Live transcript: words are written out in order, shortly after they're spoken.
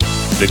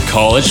The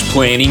College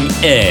Planning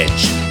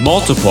Edge.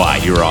 Multiply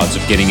your odds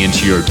of getting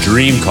into your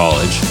dream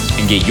college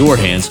and get your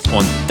hands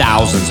on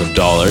thousands of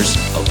dollars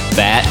of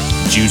fat,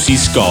 juicy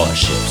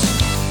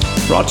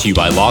scholarships. Brought to you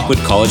by Lockwood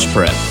College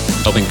Prep,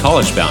 helping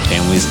college-bound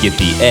families get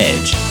the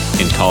edge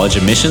in college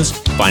admissions,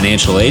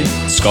 financial aid,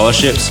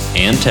 scholarships,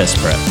 and test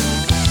prep.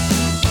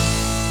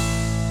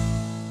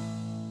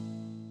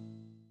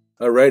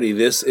 Alrighty,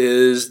 this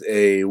is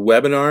a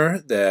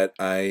webinar that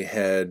I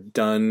had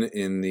done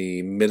in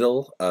the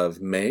middle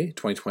of May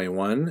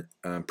 2021,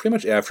 pretty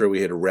much after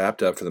we had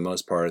wrapped up, for the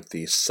most part,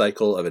 the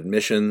cycle of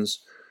admissions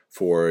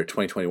for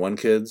 2021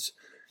 kids.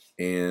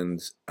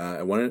 And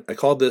I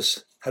called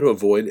this How to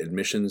Avoid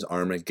Admissions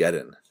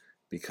Armageddon,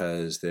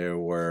 because there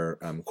were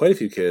quite a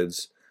few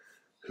kids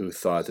who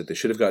thought that they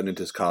should have gotten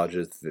into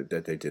colleges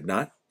that they did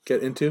not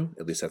get into.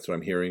 At least that's what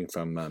I'm hearing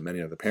from many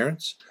of the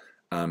parents.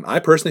 I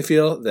personally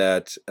feel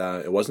that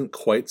it wasn't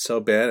quite so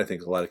bad. I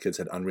think a lot of kids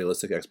had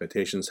unrealistic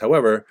expectations.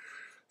 However,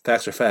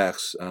 facts are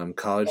facts.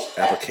 College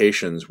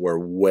applications were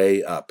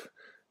way up.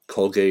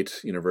 Colgate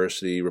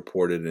University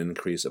reported an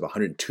increase of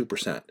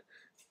 102%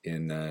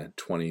 in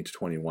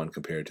 2021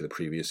 compared to the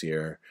previous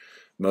year.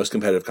 Most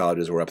competitive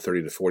colleges were up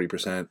 30 to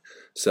 40%.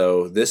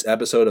 So this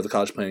episode of the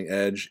College Planning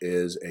Edge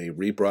is a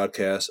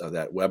rebroadcast of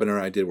that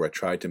webinar I did where I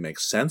tried to make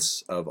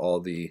sense of all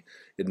the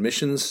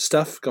admissions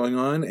stuff going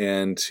on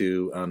and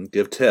to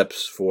give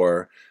tips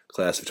for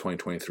class of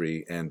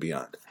 2023 and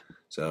beyond.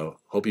 So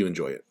hope you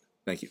enjoy it.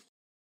 Thank you.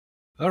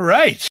 All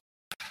right.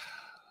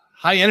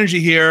 High energy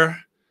here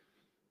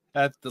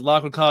at the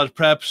Lockwood College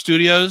Prep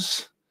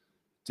Studios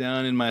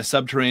down in my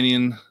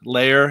subterranean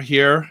lair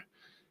here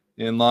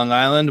in Long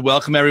Island.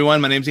 Welcome,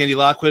 everyone. My name is Andy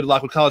Lockwood,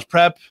 Lockwood College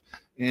Prep,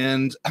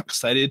 and I'm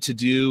excited to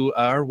do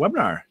our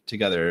webinar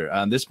together.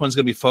 This one's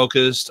going to be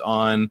focused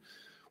on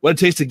what it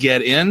takes to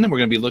get in. We're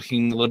going to be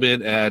looking a little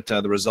bit at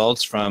the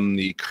results from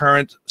the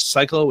current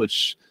cycle,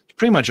 which is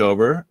pretty much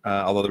over,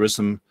 although there is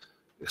some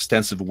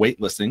extensive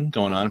waitlisting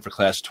going on for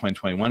class of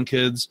 2021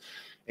 kids.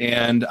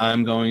 And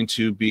I'm going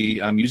to be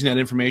using that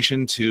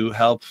information to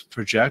help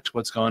project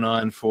what's going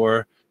on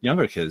for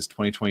younger kids,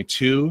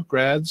 2022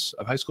 grads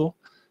of high school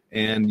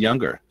and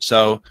younger.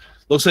 So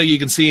looks like you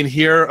can see and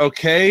hear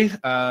okay.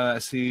 I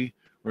see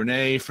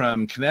Renee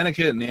from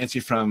Connecticut, Nancy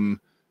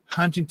from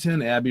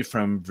Huntington, Abby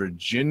from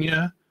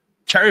Virginia,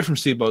 Terry from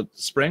Steamboat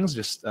Springs,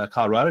 just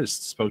Colorado,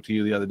 just spoke to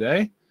you the other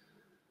day.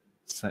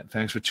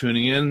 Thanks for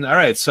tuning in. All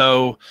right,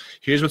 so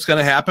here's what's going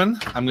to happen.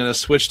 I'm going to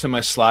switch to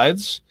my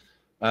slides.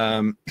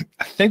 I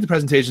think the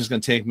presentation is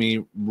going to take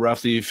me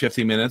roughly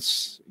 50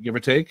 minutes, give or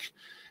take.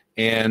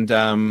 And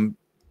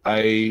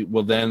I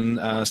will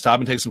then stop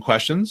and take some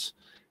questions.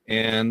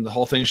 And the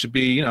whole thing should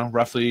be,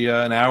 roughly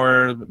an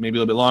hour, maybe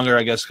a little bit longer,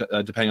 I guess,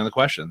 depending on the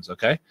questions,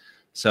 okay?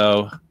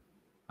 So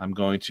I'm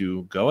going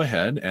to go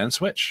ahead and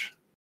switch.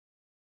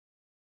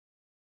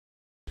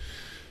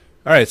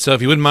 All right, so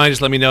if you wouldn't mind,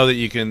 just let me know that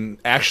you can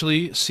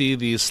actually see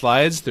these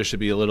slides. There should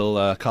be a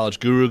little college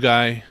guru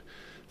guy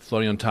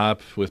floating on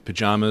top with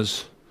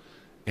pajamas.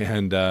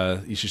 And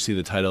you should see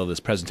the title of this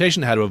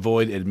presentation, How to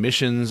Avoid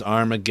Admissions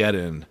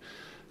Armageddon.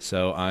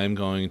 So I'm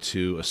going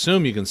to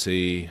assume you can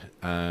see.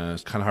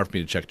 It's kind of hard for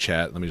me to check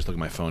chat. Let me just look at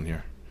my phone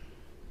here.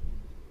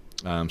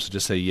 So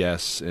just say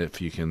yes if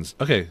you can.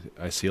 Okay,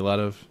 I see a lot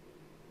of.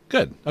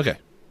 Good. Okay. I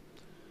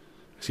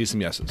see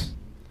some yeses.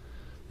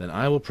 Then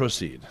I will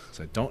proceed, because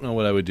I don't know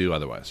what I would do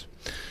otherwise.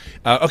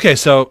 Okay,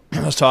 so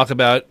let's talk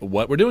about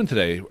what we're doing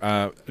today.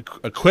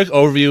 A quick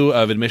overview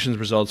of admissions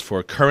results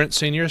for current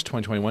seniors,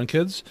 2021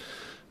 kids.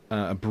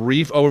 A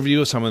brief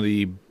overview of some of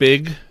the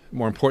big,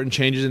 more important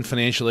changes in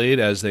financial aid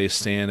as they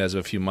stand as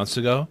of a few months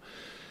ago.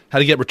 How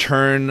to get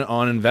return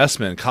on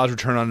investment, college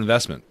return on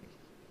investment,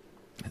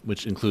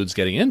 which includes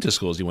getting into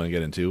schools you want to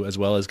get into, as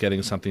well as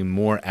getting something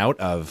more out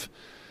of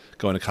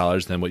going to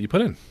college than what you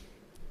put in.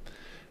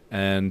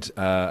 And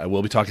I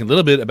will be talking a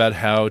little bit about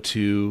how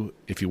to,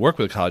 if you work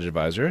with a college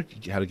advisor,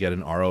 how to get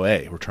an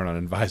ROA, return on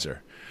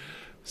advisor.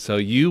 So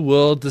you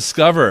will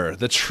discover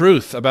the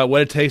truth about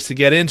what it takes to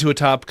get into a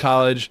top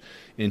college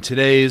in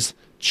today's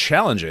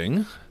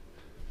challenging,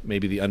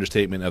 maybe the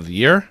understatement of the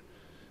year,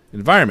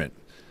 environment.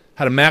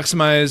 How to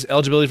maximize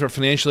eligibility for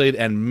financial aid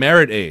and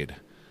merit aid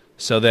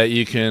so that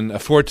you can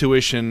afford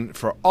tuition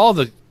for all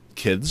the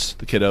kids,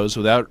 the kiddos,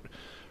 without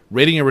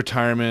rating your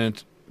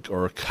retirement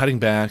or cutting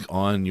back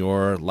on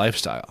your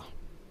lifestyle.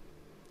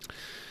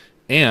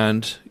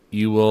 And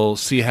you will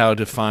see how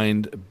to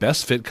find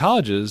best fit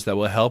colleges that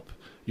will help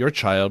your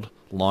child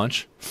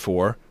launch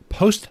for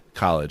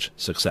post-college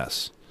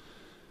success.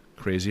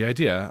 Crazy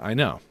idea, I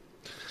know.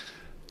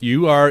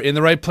 You are in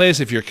the right place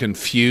if you're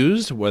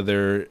confused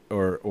whether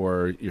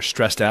or you're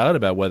stressed out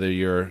about whether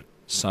your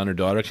son or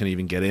daughter can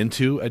even get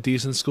into a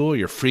decent school.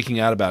 You're freaking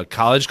out about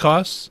college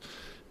costs,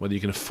 whether you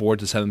can afford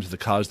to send them to the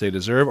college they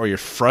deserve, or you're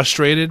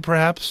frustrated,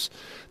 perhaps,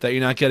 that you're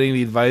not getting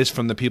the advice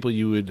from the people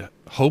you would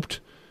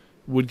hoped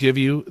would give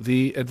you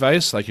the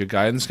advice, like your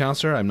guidance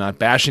counselor. I'm not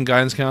bashing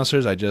guidance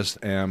counselors. I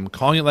just am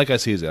calling it like I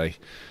see it.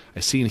 I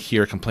see and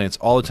hear complaints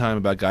all the time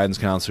about guidance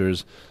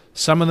counselors.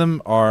 Some of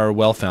them are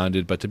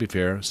well-founded, but to be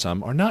fair,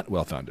 some are not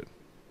well-founded.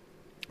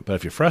 But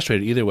if you're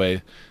frustrated, either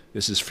way,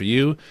 this is for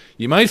you.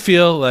 You might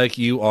feel like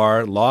you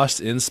are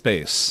lost in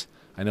space.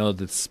 I know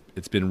that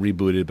it's been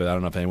rebooted, but I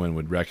don't know if anyone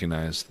would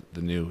recognize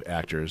the new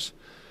actors.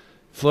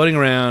 Floating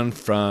around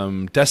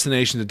from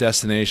destination to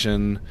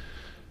destination.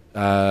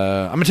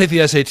 I'm going to take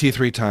the SAT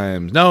 3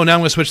 times. No, now I'm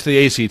going to switch to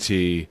the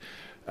ACT.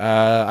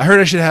 I heard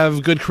I should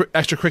have good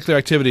extracurricular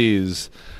activities.